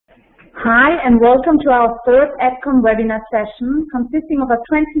Hi, and welcome to our third EdCom webinar session consisting of a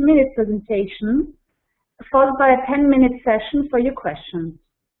 20-minute presentation followed by a 10-minute session for your questions.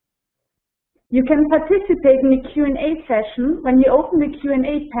 You can participate in the Q&A session when you open the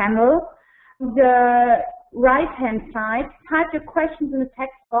Q&A panel. On the right-hand side, type your questions in the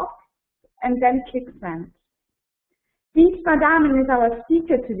text box and then click Send. Dietz Dahmen is our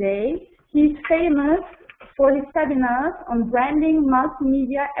speaker today. He's famous for his seminars on branding,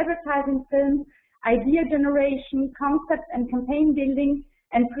 multimedia, advertising, film, idea generation, concept and campaign building,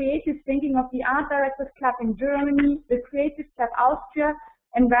 and creative thinking of the Art Directors Club in Germany, the Creative Club Austria,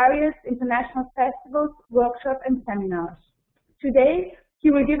 and various international festivals, workshops, and seminars. Today,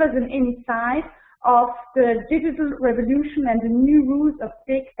 he will give us an insight of the digital revolution and the new rules of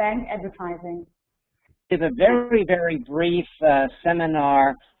big bang advertising. Give a very, very brief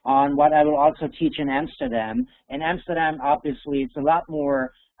seminar on what I will also teach in Amsterdam. In Amsterdam, obviously, it's a lot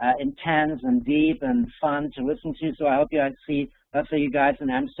more intense and deep and fun to listen to, so I hope you see lots of you guys in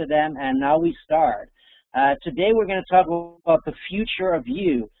Amsterdam. And now we start. Today we're going to talk about the future of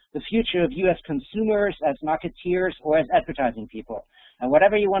you as consumers, as marketeers, or as advertising people. And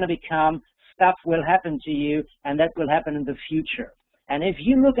whatever you want to become, stuff will happen to you, and that will happen in the future. And if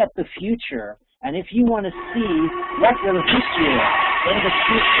you look at the future, and if you want to see what will hit you in the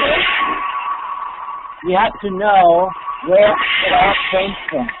future, you have to know where it all came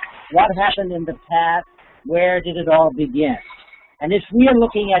from. What happened in the past? Where did it all begin? And if we are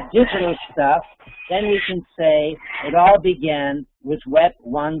looking at digital stuff, then we can say it all began with Web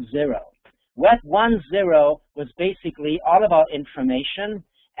 1.0. Web 1.0 was basically all about information,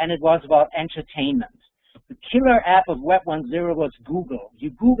 and it was about entertainment. The killer app of Web 1.0 was Google.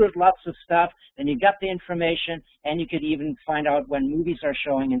 You Googled lots of stuff, and you got the information, and you could even find out when movies are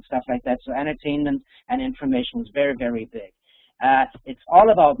showing and stuff like that. So entertainment and information was very, very big. It's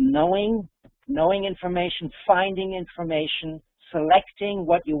all about knowing information, finding information, selecting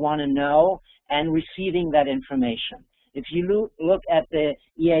what you want to know, and receiving that information. If you look at the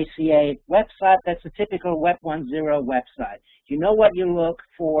EACA website, that's a typical Web 1.0 website. You know what you look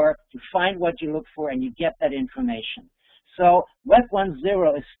for, you find what you look for, and you get that information. So Web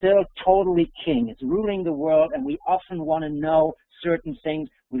 1.0 is still totally king. It's ruling the world, and we often want to know certain things.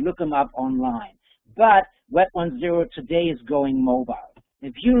 We look them up online. But Web 1.0 today is going mobile.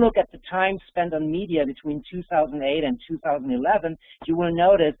 If you look at the time spent on media between 2008 and 2011, you will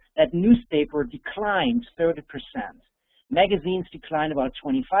notice that newspaper declined 30%. Magazines declined about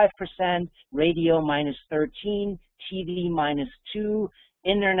 25%, radio -13%, TV -2%,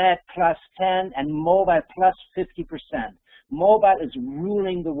 internet +10%, and mobile +50%. Mobile is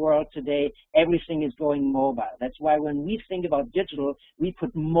ruling the world today. Everything is going mobile. That's why when we think about digital, we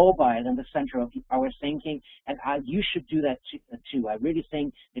put mobile in the center of our thinking, and you should do that too. I really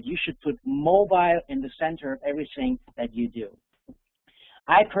think that you should put mobile in the center of everything that you do.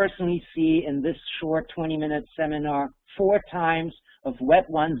 I personally see in this short 20-minute seminar 4 times of Web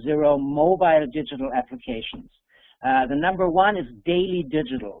 1.0 mobile digital applications. The number 1 is daily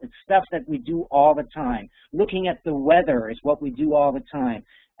digital. It's stuff that we do all the time. Looking at the weather is what we do all the time.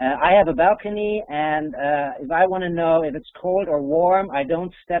 I have a balcony, and if I want to know if it's cold or warm, I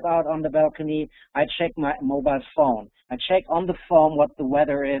don't step out on the balcony. I check my mobile phone. I check on the phone what the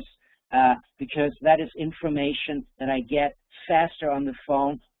weather is, because that is information that I get faster on the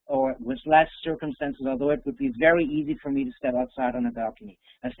phone or with less circumstances, although it would be very easy for me to step outside on a balcony.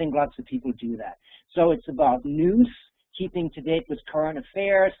 I think lots of people do that. So it's about news, keeping to date with current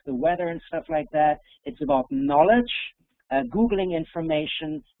affairs, the weather and stuff like that. It's about knowledge, Googling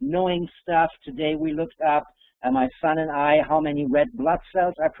information, knowing stuff. Today we looked up, my son and I, how many red blood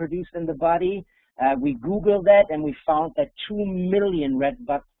cells are produced in the body. We Googled that, and we found that 2 million red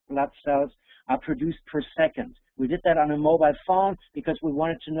blood cells are produced per second. We did that on a mobile phone because we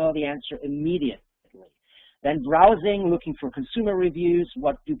wanted to know the answer immediately. Then browsing, looking for consumer reviews.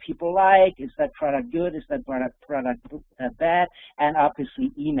 What do people like? Is that product good? Is that product bad? And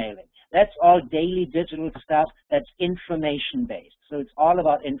obviously emailing. That's all daily digital stuff that's information-based. So it's all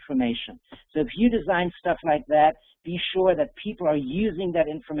about information. So if you design stuff like that, be sure that people are using that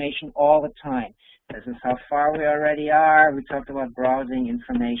information all the time. This is how far we already are. We talked about browsing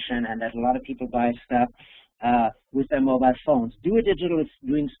information and that a lot of people buy stuff with their mobile phones. Digital is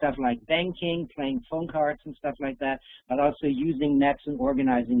doing stuff like banking, playing phone cards and stuff like that, but also using maps and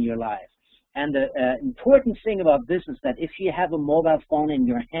organizing your life. And the important thing about this is that if you have a mobile phone in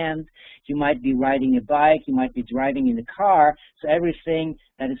your hand, you might be riding a bike, you might be driving in a car, so everything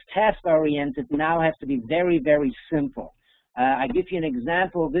that is task-oriented now has to be very, very simple. I give you an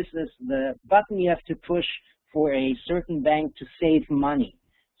example. This is the button you have to push for a certain bank to save money.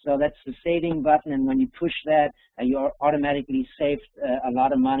 So that's the saving button, and when you push that, you automatically saved a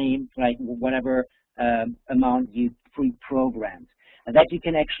lot of money, like whatever amount you pre-programmed. That you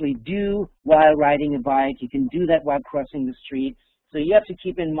can actually do while riding a bike. You can do that while crossing the street. So you have to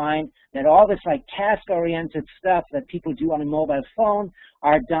keep in mind that all this like task-oriented stuff that people do on a mobile phone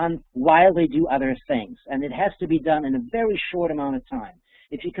are done while they do other things. And it has to be done in a very short amount of time.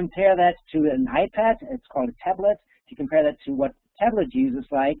 If you compare that to an iPad, it's called a tablet. If you compare that to what tablet uses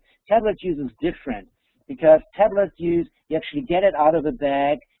like, tablet uses different. Because tablets you actually get it out of the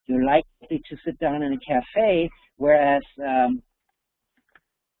bag, you're likely to sit down in a cafe, whereas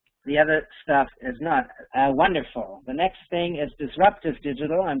the other stuff is not. Wonderful. The next thing is disruptive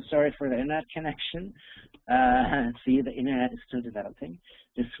digital. I'm sorry for the internet connection. See, the internet is still developing.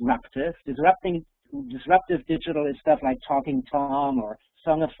 Disruptive. Disruptive digital is stuff like Talking Tom or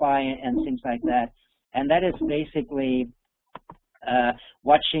Songify and things like that. And that is basically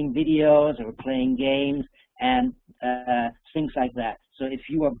watching videos or playing games and things like that. So if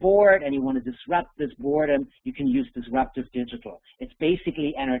you are bored and you want to disrupt this boredom, you can use disruptive digital. It's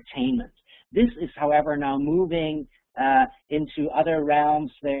basically entertainment. This is, however, now moving into other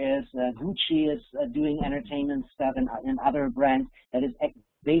realms. There is Gucci is doing entertainment stuff and other brands that is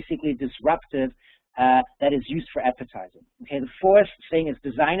basically disruptive, that is used for advertising. Okay, the fourth thing is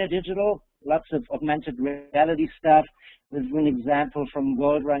designer digital. Lots of augmented reality stuff. This is an example from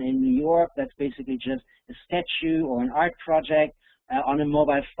Gold Run in New York. That's basically just a statue or an art project on a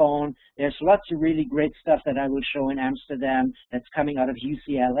mobile phone. There's lots of really great stuff that I will show in Amsterdam that's coming out of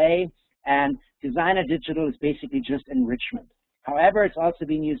UCLA. And designer digital is basically just enrichment. However, it's also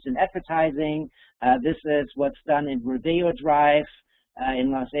being used in advertising. This is what's done in Rodeo Drive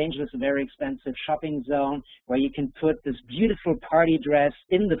in Los Angeles, a very expensive shopping zone, where you can put this beautiful party dress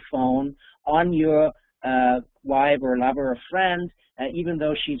in the phone on your wife or lover or friend, even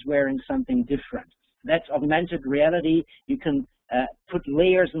though she's wearing something different. That's augmented reality. You can put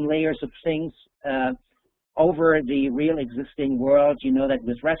layers and layers of things over the real existing world. You know that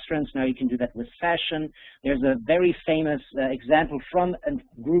with restaurants, now you can do that with fashion. There's a very famous example from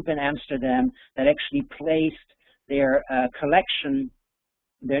a group in Amsterdam that actually placed their collection,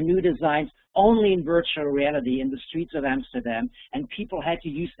 their new designs, only in virtual reality in the streets of Amsterdam, and people had to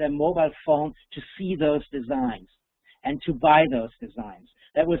use their mobile phone to see those designs and to buy those designs.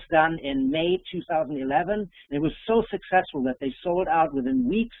 That was done in May 2011, and it was so successful that they sold out within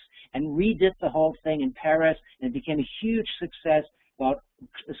weeks and redid the whole thing in Paris, and it became a huge success. About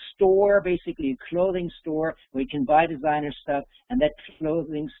a store, basically a clothing store, where you can buy designer stuff, and that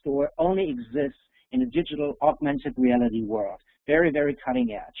clothing store only exists in a digital augmented reality world. Very, very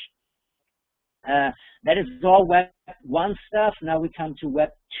cutting edge. That is all Web 1 stuff. Now we come to Web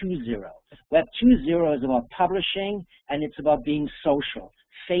 2.0. Web 2.0 is about publishing, and it's about being social.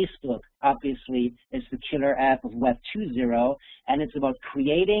 Facebook, obviously, is the killer app of Web 2.0, and it's about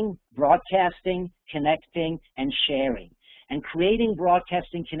creating, broadcasting, connecting, and sharing. And creating,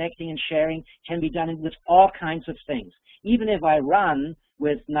 broadcasting, connecting, and sharing can be done with all kinds of things. Even if I run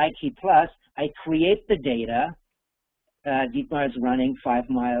with Nike Plus, I create the data. Dietmar is running 5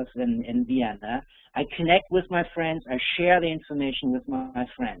 miles in Vienna. I connect with my friends. I share the information with my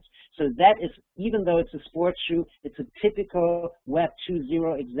friends. So that is, even though it's a sports shoe, it's a typical Web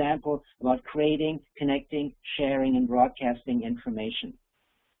 2.0 example about creating, connecting, sharing, and broadcasting information.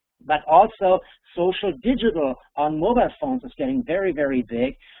 But also social digital on mobile phones is getting very, very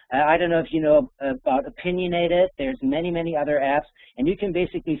big. I don't know if you know about Opinionated. There's many, many other apps, and you can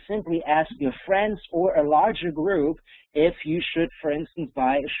basically simply ask your friends or a larger group if you should, for instance,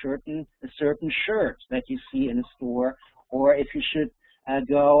 buy a certain shirt that you see in a store, or if you should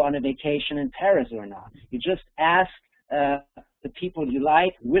go on a vacation in Paris or not. You just ask the people you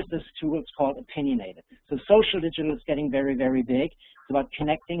like with this tool. It's called Opinionated. So social digital is getting very, very big. It's about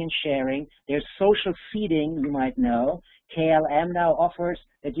connecting and sharing. There's social seating, you might know. KLM now offers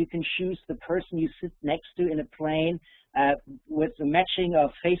that you can choose the person you sit next to in a plane with the matching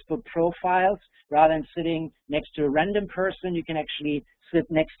of Facebook profiles. Rather than sitting next to a random person, you can actually sit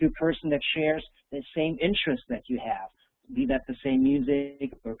next to a person that shares the same interests that you have, be that the same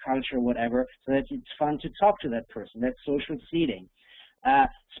music or culture or whatever, so that it's fun to talk to that person. That's social seating.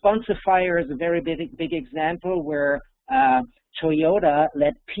 Sponsifier is a very big example where Toyota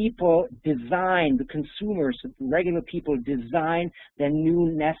let people design, the consumers, regular people, design their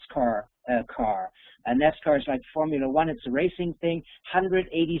new NASCAR car. NASCAR is like Formula One. It's a racing thing.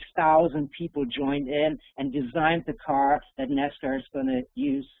 180,000 people joined in and designed the car that NASCAR is going to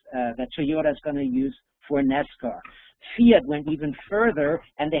use, that Toyota is going to use for NASCAR. Fiat went even further,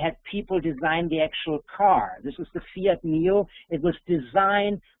 and they had people design the actual car. This was the Fiat Mio. It was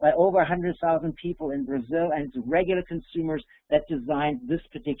designed by over 100,000 people in Brazil, and it's regular consumers that designed this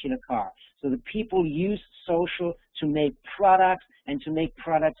particular car. So the people used social to make products, and to make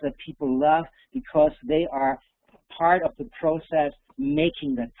products that people love because they are part of the process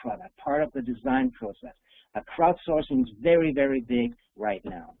making that product, part of the design process. Crowdsourcing is very, very big right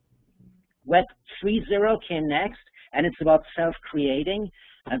now. Web 3.0 came next, and it's about self-creating.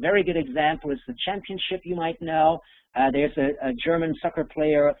 A very good example is the championship you might know. There's a German soccer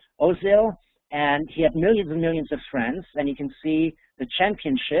player, Ozil, and he had millions and millions of friends, and you can see the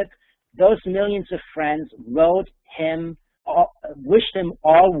championship. Those millions of friends wrote him, wished him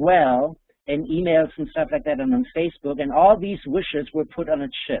all well in emails and stuff like that and on Facebook, and all these wishes were put on a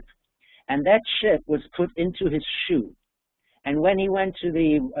chip. And that chip was put into his shoe. And when he went to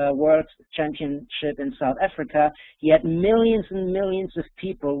the World Championship in South Africa, he had millions and millions of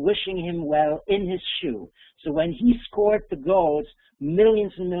people wishing him well in his shoe. So when he scored the goals,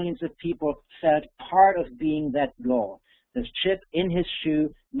 millions and millions of people felt part of being that goal. The chip in his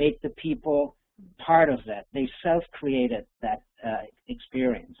shoe made the people part of that. They self-created that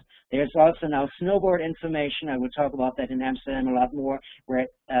experience. There's also now snowboard information. I will talk about that in Amsterdam a lot more, where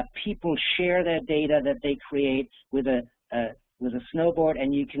people share their data that they create with a snowboard,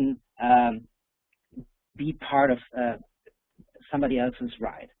 and you can be part of somebody else's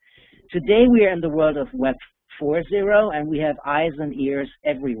ride. Today we are in the world of Web 4.0, and we have eyes and ears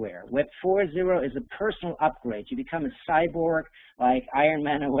everywhere. Web 4.0 is a personal upgrade. You become a cyborg like Iron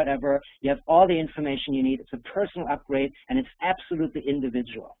Man or whatever. You have all the information you need. It's a personal upgrade, and it's absolutely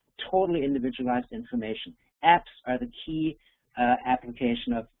individual, totally individualized information. Apps are the key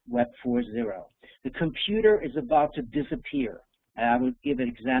application of Web 4.0. The computer is about to disappear. I will give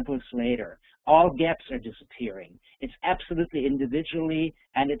examples later. All gaps are disappearing. It's absolutely individually,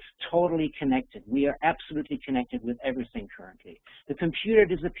 and it's totally connected. We are absolutely connected with everything currently. The computer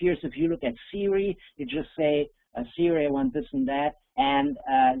disappears. If you look at Siri, you just say, Siri, I want this and that, and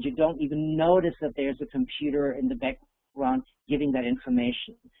you don't even notice that there's a computer in the background giving that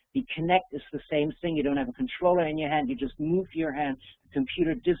information. The Kinect is the same thing. You don't have a controller in your hand. You just move your hand. The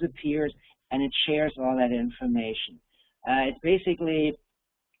computer disappears, and it shares all that information. It's basically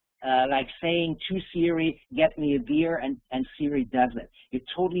like saying to Siri, get me a beer, and Siri does it. You're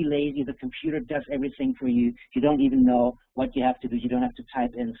totally lazy. The computer does everything for you. You don't even know what you have to do. You don't have to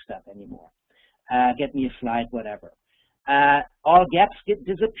type in stuff anymore. Get me a flight, whatever. All gaps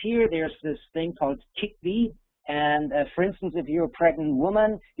disappear. There's this thing called Kickbee. And for instance, if you're a pregnant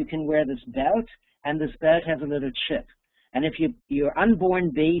woman, you can wear this belt, and this belt has a little chip. And if your unborn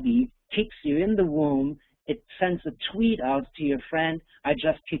baby kicks you in the womb, it sends a tweet out to your friend, I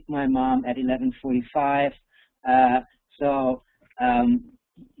just kicked my mom at 11:45.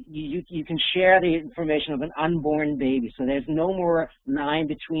 You can share the information of an unborn baby. So there's no more line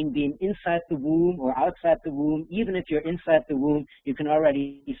between being inside the womb or outside the womb. Even if you're inside the womb, you can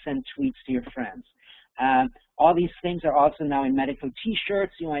already send tweets to your friends. All these things are also now in medical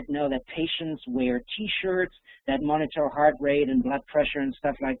T-shirts. You might know that patients wear T-shirts that monitor heart rate and blood pressure and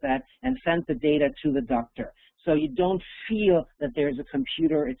stuff like that and send the data to the doctor. So you don't feel that there's a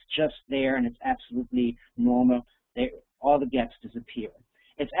computer. It's just there, and it's absolutely normal. All the gaps disappear.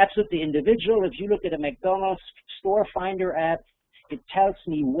 It's absolutely individual. If you look at a McDonald's Store Finder app, it tells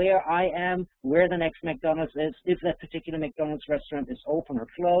me where I am, where the next McDonald's is, if that particular McDonald's restaurant is open or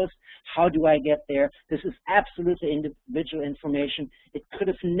closed, how do I get there. This is absolutely individual information. It could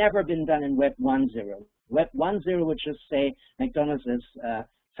have never been done in Web 1.0. Web 1.0 would just say McDonald's is a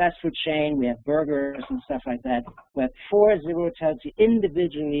fast food chain, we have burgers and stuff like that. Web 4.0 tells you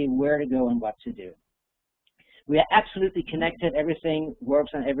individually where to go and what to do. We are absolutely connected. Everything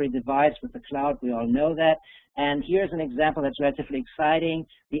works on every device with the cloud. We all know that. And here's an example that's relatively exciting.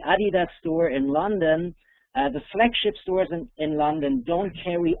 The Adidas store in London, the flagship stores in London don't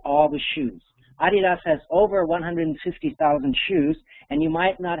carry all the shoes. Adidas has over 150,000 shoes, and you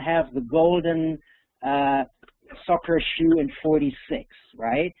might not have the golden soccer shoe in 46,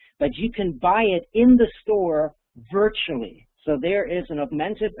 right? But you can buy it in the store virtually. So there is an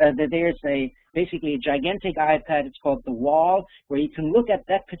augmented, there's basically a gigantic iPad, it's called The Wall, where you can look at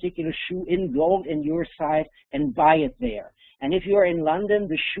that particular shoe in gold in your size and buy it there. And if you're in London,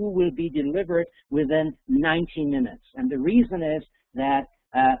 the shoe will be delivered within 90 minutes. And the reason is that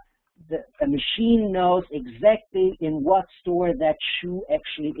the machine knows exactly in what store that shoe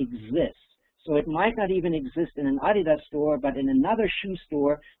actually exists. So it might not even exist in an Adidas store, but in another shoe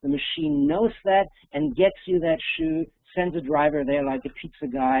store, the machine knows that and gets you that shoe sends a driver there like a pizza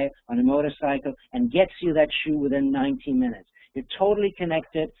guy on a motorcycle and gets you that shoe within 90 minutes. You're totally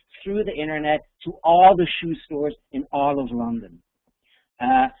connected through the internet to all the shoe stores in all of London.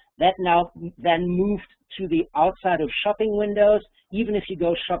 That now then moved to the outside of shopping windows. Even if you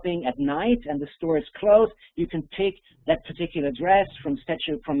go shopping at night and the store is closed, you can pick that particular dress from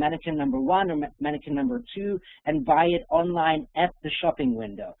mannequin number 1 or mannequin number 2 and buy it online at the shopping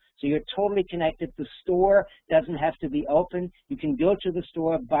window. So you're totally connected. The store doesn't have to be open. You can go to the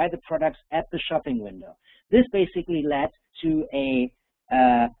store, buy the products at the shopping window. This basically led to a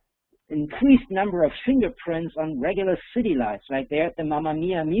increased number of fingerprints on regular city lights, like there at the Mamma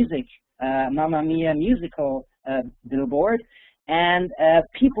Mia musical billboard. And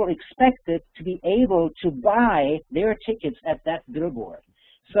people expected to be able to buy their tickets at that billboard.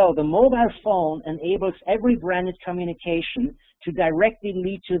 So the mobile phone enables every branded communication to directly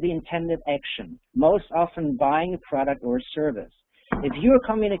lead to the intended action, most often buying a product or a service. If your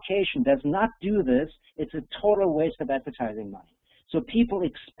communication does not do this, it's a total waste of advertising money. So people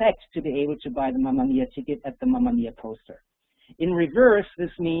expect to be able to buy the Mamma Mia ticket at the Mamma Mia poster. In reverse,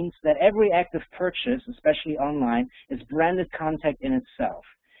 this means that every act of purchase, especially online, is branded contact in itself.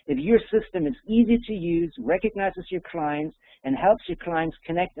 If your system is easy to use, recognizes your clients, and helps your clients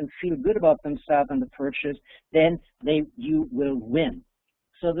connect and feel good about themselves and the purchase, then you will win.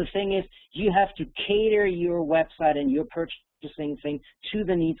 So the thing is, you have to cater your website and your purchasing thing to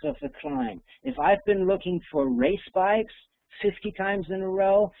the needs of the client. If I've been looking for race bikes 50 times in a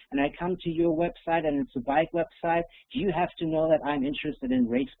row, and I come to your website and it's a bike website, you have to know that I'm interested in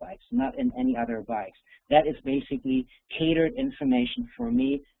race bikes, not in any other bikes. That is basically catered information for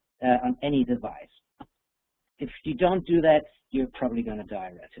me on any device. If you don't do that, you're probably going to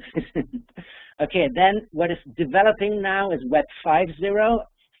die. Okay, then what is developing now is Web 5.0.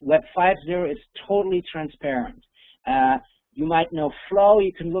 Web 5.0 is totally transparent. You might know Flow.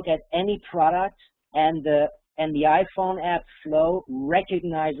 You can look at any product, and the iPhone app Flow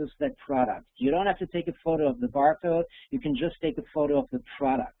recognizes that product. You don't have to take a photo of the barcode. You can just take a photo of the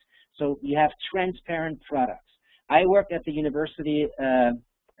product. So you have transparent products. I worked at the university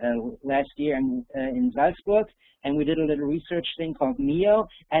last year in Salzburg, and we did a little research thing called Mio,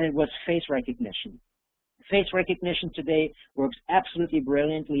 and it was face recognition. Face recognition today works absolutely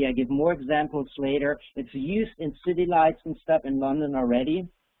brilliantly. I give more examples later. It's used in city lights and stuff in London already.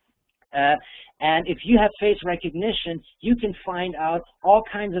 And if you have face recognition, you can find out all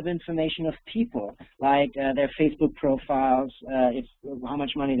kinds of information of people, like their Facebook profiles, how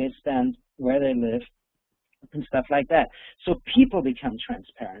much money they spend, where they live, and stuff like that. So people become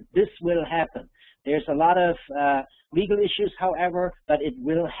transparent. This will happen. There's a lot of legal issues, however, but it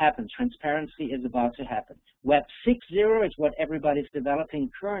will happen. Transparency is about to happen. Web 6.0 is what everybody's developing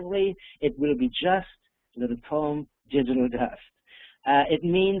currently. It will be just a little poem, digital dust. It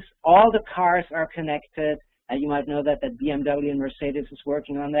means all the cars are connected. You might know that BMW and Mercedes is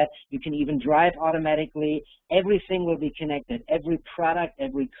working on that. You can even drive automatically. Everything will be connected. Every product,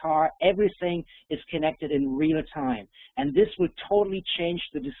 every car, everything is connected in real time. And this will totally change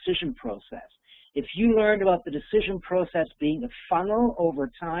the decision process. If you learned about the decision process being a funnel over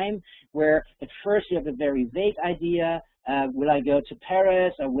time, where at first you have a very vague idea, will I go to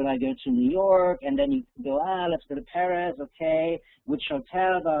Paris or will I go to New York? And then you go, let's go to Paris, okay, which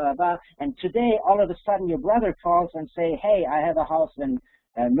hotel, blah, blah, blah. And today, all of a sudden, your brother calls and say, hey, I have a house in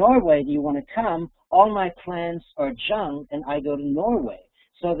Norway, do you want to come? All my plans are junk, and I go to Norway.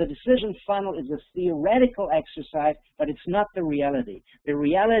 So the decision funnel is a theoretical exercise, but it's not the reality. The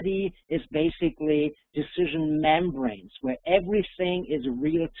reality is basically decision membranes, where everything is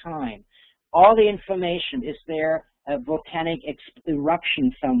real time. All the information is there. A volcanic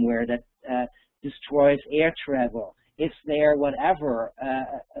eruption somewhere that destroys air travel. Is there whatever,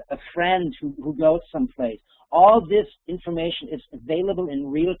 a friend who goes someplace. All this information is available in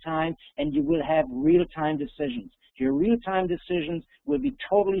real time, and you will have real-time decisions. Your real-time decisions will be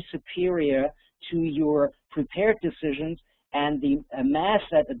totally superior to your prepared decisions, and the math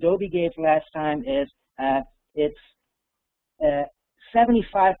that Adobe gave last time is it's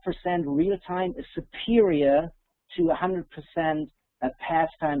 75% real-time is superior to 100%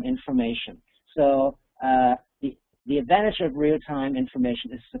 past time information. So the advantage of real-time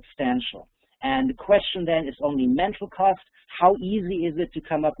information is substantial. And the question then is only mental cost. How easy is it to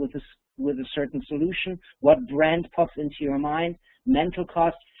come up with a certain solution? What brand pops into your mind? Mental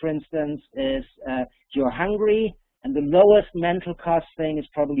cost, for instance, is you're hungry, and the lowest mental cost thing is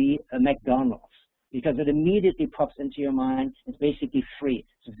probably a McDonald's, because it immediately pops into your mind. It's basically free.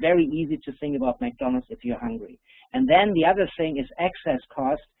 It's very easy to think about McDonald's if you're hungry. And then the other thing is excess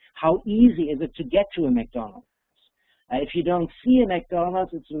cost. How easy is it to get to a McDonald's? If you don't see a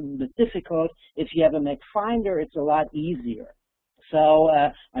McDonald's, it's a little bit difficult. If you have a McFinder, it's a lot easier. So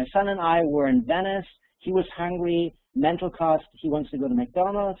my son and I were in Venice. He was hungry, mental cost, he wants to go to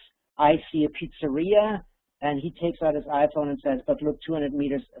McDonald's. I see a pizzeria, and he takes out his iPhone and says, but look, 200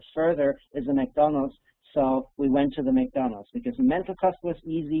 meters further is a McDonald's. So we went to the McDonald's because the mental cost was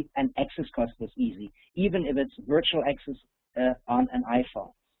easy and access cost was easy, even if it's virtual access on an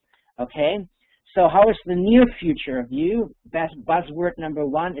iPhone. Okay, so how is the near future of you? Buzzword number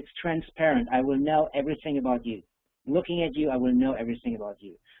one, it's transparent. I will know everything about you. Looking at you, I will know everything about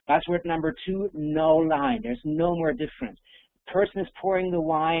you. Buzzword number two, no line. There's no more difference. The person is pouring the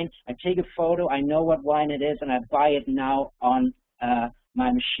wine. I take a photo. I know what wine it is, and I buy it now on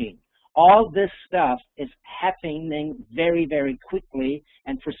my machine. All this stuff is happening very, very quickly,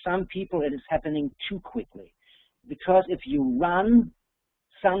 and for some people it is happening too quickly. Because if you run,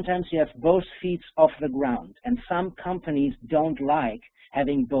 sometimes you have both feet off the ground, and some companies don't like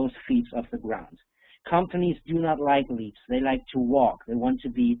having both feet off the ground. Companies do not like leaps. They like to walk. They want to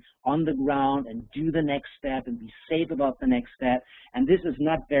be on the ground and do the next step and be safe about the next step, and this is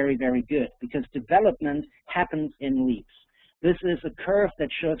not very, very good because development happens in leaps. This is a curve that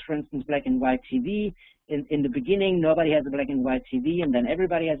shows, for instance, black and white TV. In the beginning, nobody has a black and white TV, and then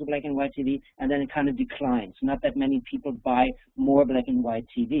everybody has a black and white TV, and then it kind of declines. Not that many people buy more black and white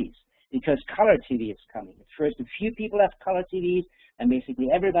TVs because color TV is coming. At first, a few people have color TVs, and basically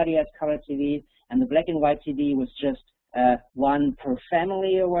everybody has color TVs, and the black and white TV was just one per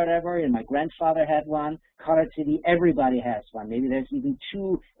family or whatever, and my grandfather had one. Color TV, everybody has one. Maybe there's even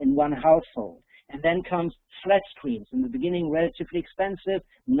two in one household. And then comes flat screens. In the beginning, relatively expensive.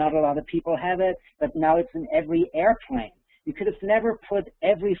 Not a lot of people have it, but now it's in every airplane. You could have never put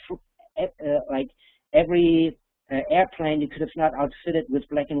every airplane, you could have not outfitted with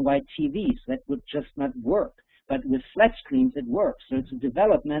black and white TVs. That would just not work. But with flat screens, it works. So it's a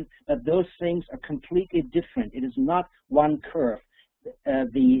development, but those things are completely different. It is not one curve.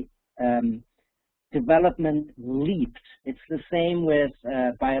 Development leaped. It's the same with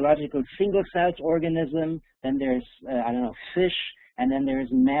biological single-celled organism. Then there's, I don't know, fish, and then there's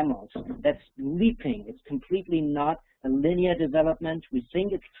mammals. That's leaping. It's completely not a linear development. We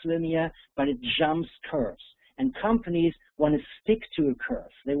think it's linear, but it jumps curves. And companies want to stick to a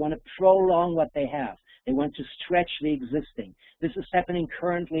curve. They want to prolong what they have. They want to stretch the existing. This is happening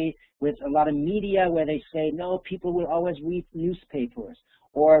currently with a lot of media where they say, no, people will always read newspapers,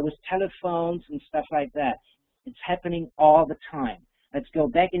 or with telephones and stuff like that. It's happening all the time. Let's go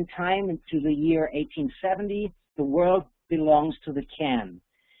back in time into the year 1870. The world belongs to the can.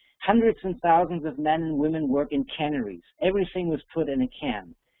 Hundreds and thousands of men and women work in canneries. Everything was put in a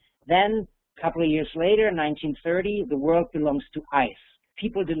can. Then, a couple of years later, 1930, the world belongs to ice.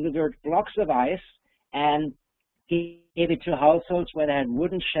 People delivered blocks of ice and gave it to households where they had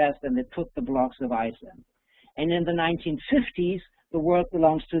wooden chests and they put the blocks of ice in. And in the 1950s, the world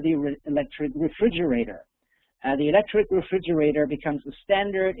belongs to the electric refrigerator. The electric refrigerator becomes a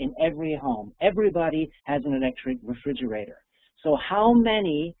standard in every home. Everybody has an electric refrigerator. So how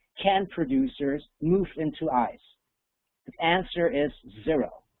many can producers moved into ice? The answer is 0.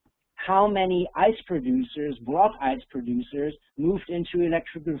 How many ice producers, block ice producers, moved into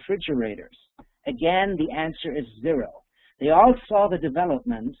electric refrigerators? Again, the answer is 0. They all saw the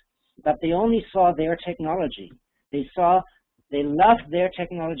development, but they only saw their technology. They loved their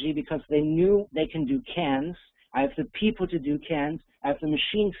technology because they knew they can do cans. I have the people to do cans. I have the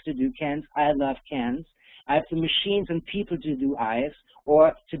machines to do cans. I love cans. I have the machines and people to do ice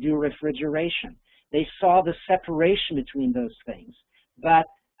or to do refrigeration. They saw the separation between those things, but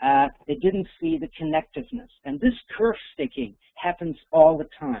they didn't see the connectiveness. And this curve sticking happens all the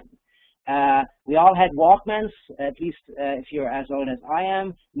time. We all had Walkmans, at least if you're as old as I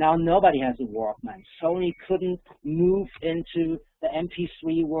am. Now nobody has a Walkman. Sony couldn't move into the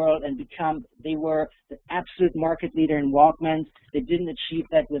MP3 world and they were the absolute market leader in Walkmans. They didn't achieve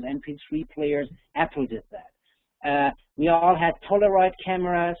that with MP3 players. Apple did that. We all had Polaroid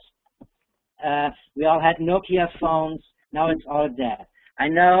cameras. We all had Nokia phones. Now it's all dead. I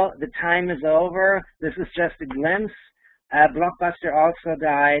know the time is over. This is just a glimpse. Blockbuster also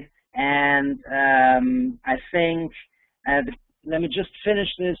died. And I think, let me just finish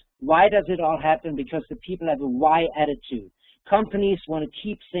this. Why does it all happen? Because the people have a why attitude. Companies want to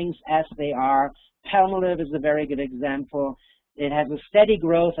keep things as they are. Palmolive is a very good example. It has a steady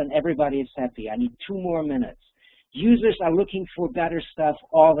growth and everybody is happy. I need 2 more minutes. Users are looking for better stuff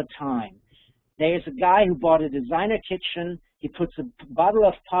all the time. There's a guy who bought a designer kitchen. He puts a bottle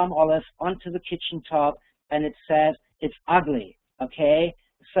of palm olive onto the kitchen top and it says, it's ugly, okay?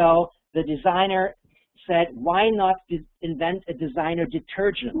 So the designer said, why not invent a designer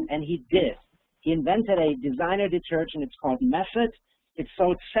detergent? And he did. He invented a designer detergent. It's called Method. It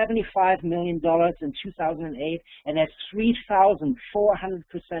sold $75 million in 2008 and has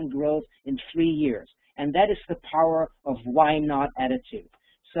 3,400% growth in 3 years. And that is the power of why not attitude.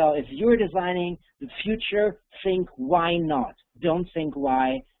 So if you're designing the future, think why not. Don't think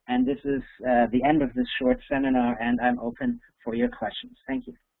why. And this is the end of this short seminar, and I'm open for your questions. Thank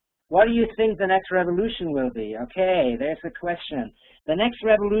you. What do you think the next revolution will be? Okay, there's a question. The next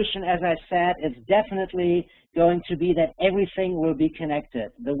revolution, as I said, is definitely going to be that everything will be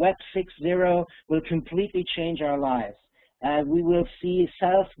connected. The Web 6.0 will completely change our lives. We will see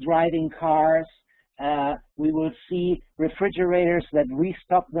self-driving cars. We will see refrigerators that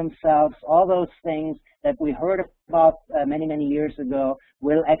restock themselves. All those things that we heard about many, many years ago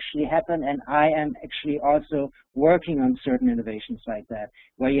will actually happen, and I am actually also working on certain innovations like that,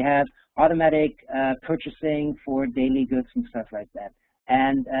 where you have automatic purchasing for daily goods and stuff like that.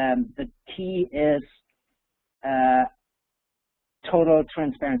 And the key is total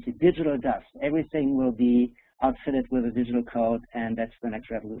transparency, digital dust. Everything will be outfitted with a digital code, and that's the next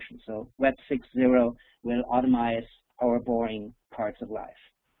revolution. So Web 6.0 will automize our boring parts of life.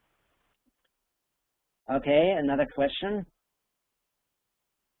 Okay, another question.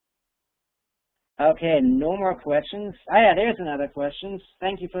 Okay, no more questions. Ah, yeah, there's another question.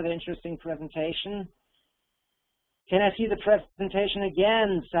 Thank you for the interesting presentation. Can I see the presentation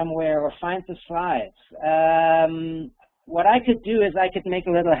again somewhere or find the slides? What I could do is I could make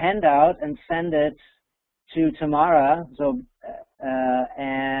a little handout and send it to Tamara, so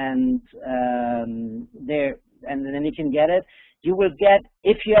and then you can get it. You will get,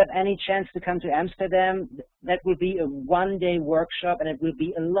 if you have any chance to come to Amsterdam, that will be a one-day workshop, and it will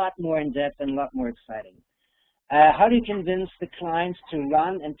be a lot more in-depth and a lot more exciting. How do you convince the clients to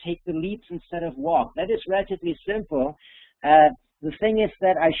run and take the leaps instead of walk? That is relatively simple. The thing is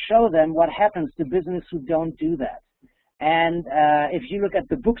that I show them what happens to businesses who don't do that. And if you look at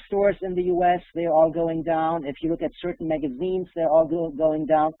the bookstores in the US, they're all going down. If you look at certain magazines, they're all going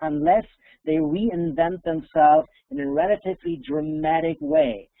down unless they reinvent themselves in a relatively dramatic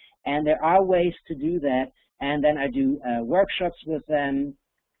way. And there are ways to do that. And then I do workshops with them.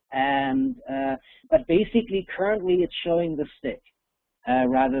 And but basically, currently, it's showing the stick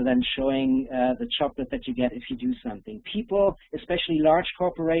rather than showing the chocolate that you get if you do something. People, especially large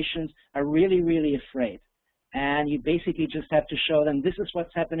corporations, are really, really afraid. And you basically just have to show them this is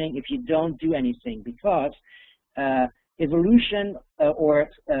what's happening if you don't do anything, because evolution or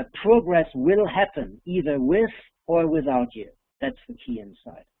progress will happen either with or without you. That's the key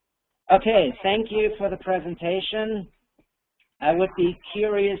insight. Okay, thank you for the presentation. I would be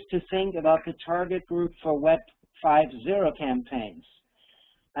curious to think about the target group for Web 5.0 campaigns.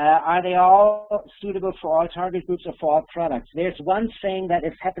 Are they all suitable for all target groups or for all products? There's one thing that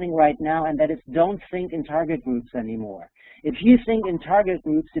is happening right now, and that is don't think in target groups anymore. If you think in target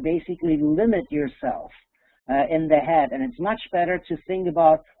groups, you basically limit yourself in the head, and it's much better to think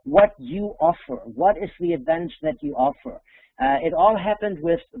about what you offer. What is the advantage that you offer? It all happened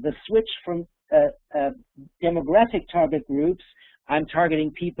with the switch from demographic target groups. I'm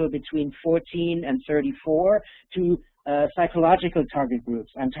targeting people between 14 and 34 to psychological target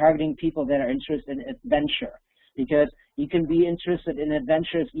groups. I'm targeting people that are interested in adventure, because you can be interested in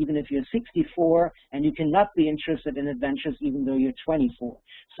adventures even if you're 64, and you cannot be interested in adventures even though you're 24.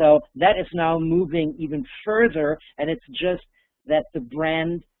 So that is now moving even further, and it's just that the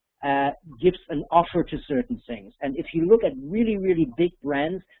brand gives an offer to certain things. And if you look at really, really big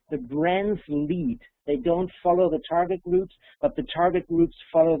brands, the brands lead. They don't follow the target groups, but the target groups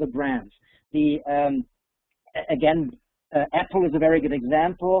follow the brands. Again, Apple is a very good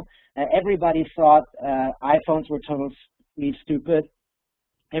example. Everybody thought iPhones were totally stupid.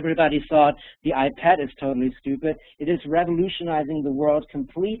 Everybody thought the iPad is totally stupid. It is revolutionizing the world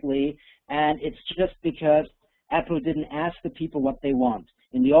completely, and it's just because Apple didn't ask the people what they want.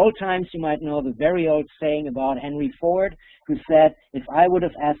 In the old times, you might know the very old saying about Henry Ford, who said, if I would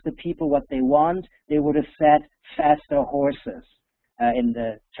have asked the people what they want, they would have said faster horses in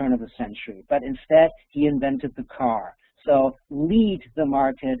the turn of the century. But instead, he invented the car. So lead the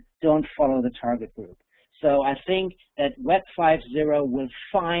market, don't follow the target group. So I think that Web 5.0 will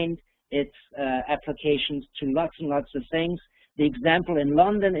find its applications to lots and lots of things. The example in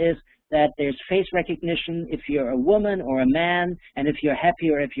London is that there's face recognition if you're a woman or a man, and if you're happy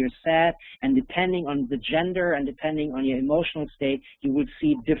or if you're sad, and depending on the gender and depending on your emotional state, you would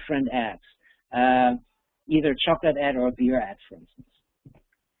see different ads, either chocolate ad or a beer ad, for instance.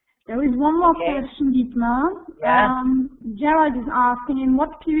 There is one more Okay. question, Dietmar. Yeah. Gerald is asking, in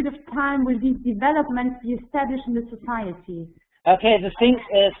what period of time will these developments be established in the society? Okay, the thing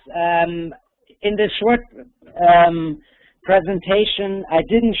is, in this short presentation, I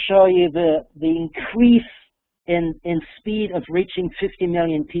didn't show you the increase in speed of reaching 50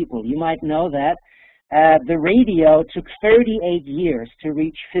 million people. You might know that. The radio took 38 years to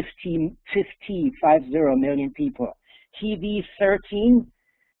reach 50 million people. TV 13,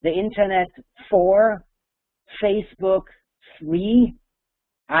 the internet 4, Facebook 3,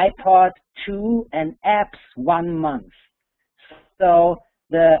 iPod 2, and apps 1 month. So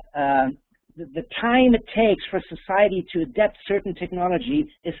the time it takes for society to adapt certain technology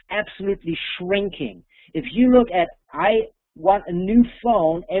is absolutely shrinking. If you look at, I want a new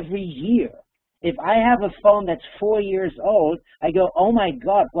phone every year. If I have a phone that's 4 years old, I go, oh my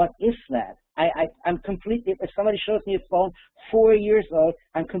God, what is that? I'm completely, if somebody shows me a phone 4 years old,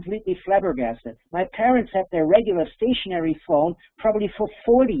 I'm completely flabbergasted. My parents had their regular stationary phone probably for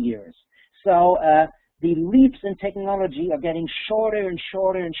 40 years. So the leaps in technology are getting shorter and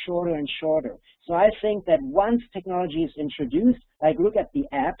shorter and shorter and shorter. So I think that once technology is introduced, like look at the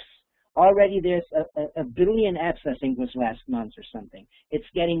apps, already there's a billion apps, I think was last month or something. It's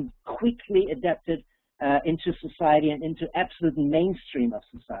getting quickly adapted into society and into absolute mainstream of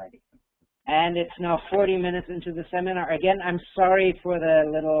society. And it's now 40 minutes into the seminar. Again, I'm sorry for the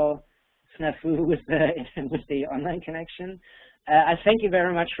little snafu with the online connection. I thank you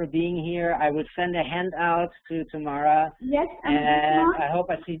very much for being here. I would send a handout to Tamara. Yes, and I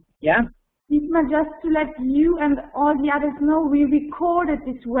hope I see, yeah? Dietmar, just to let you and all the others know, we recorded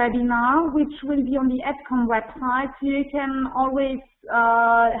this webinar, which will be on the EdCom website, so you can always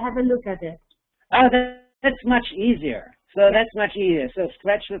have a look at it. Oh, that's much easier. So that's much easier. So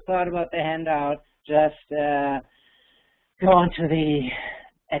scratch the thought about the handout. Just go onto the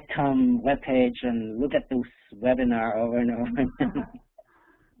EdCom webpage and look at this webinar over and over again.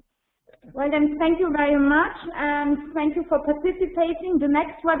 Well then, thank you very much, and thank you for participating. The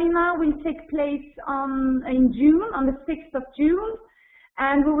next webinar will take place in June, on the 6th of June,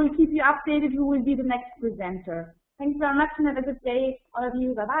 and we will keep you updated who will be the next presenter. Thanks very much and have a good day, all of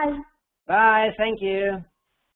you. Bye-bye. Bye, thank you.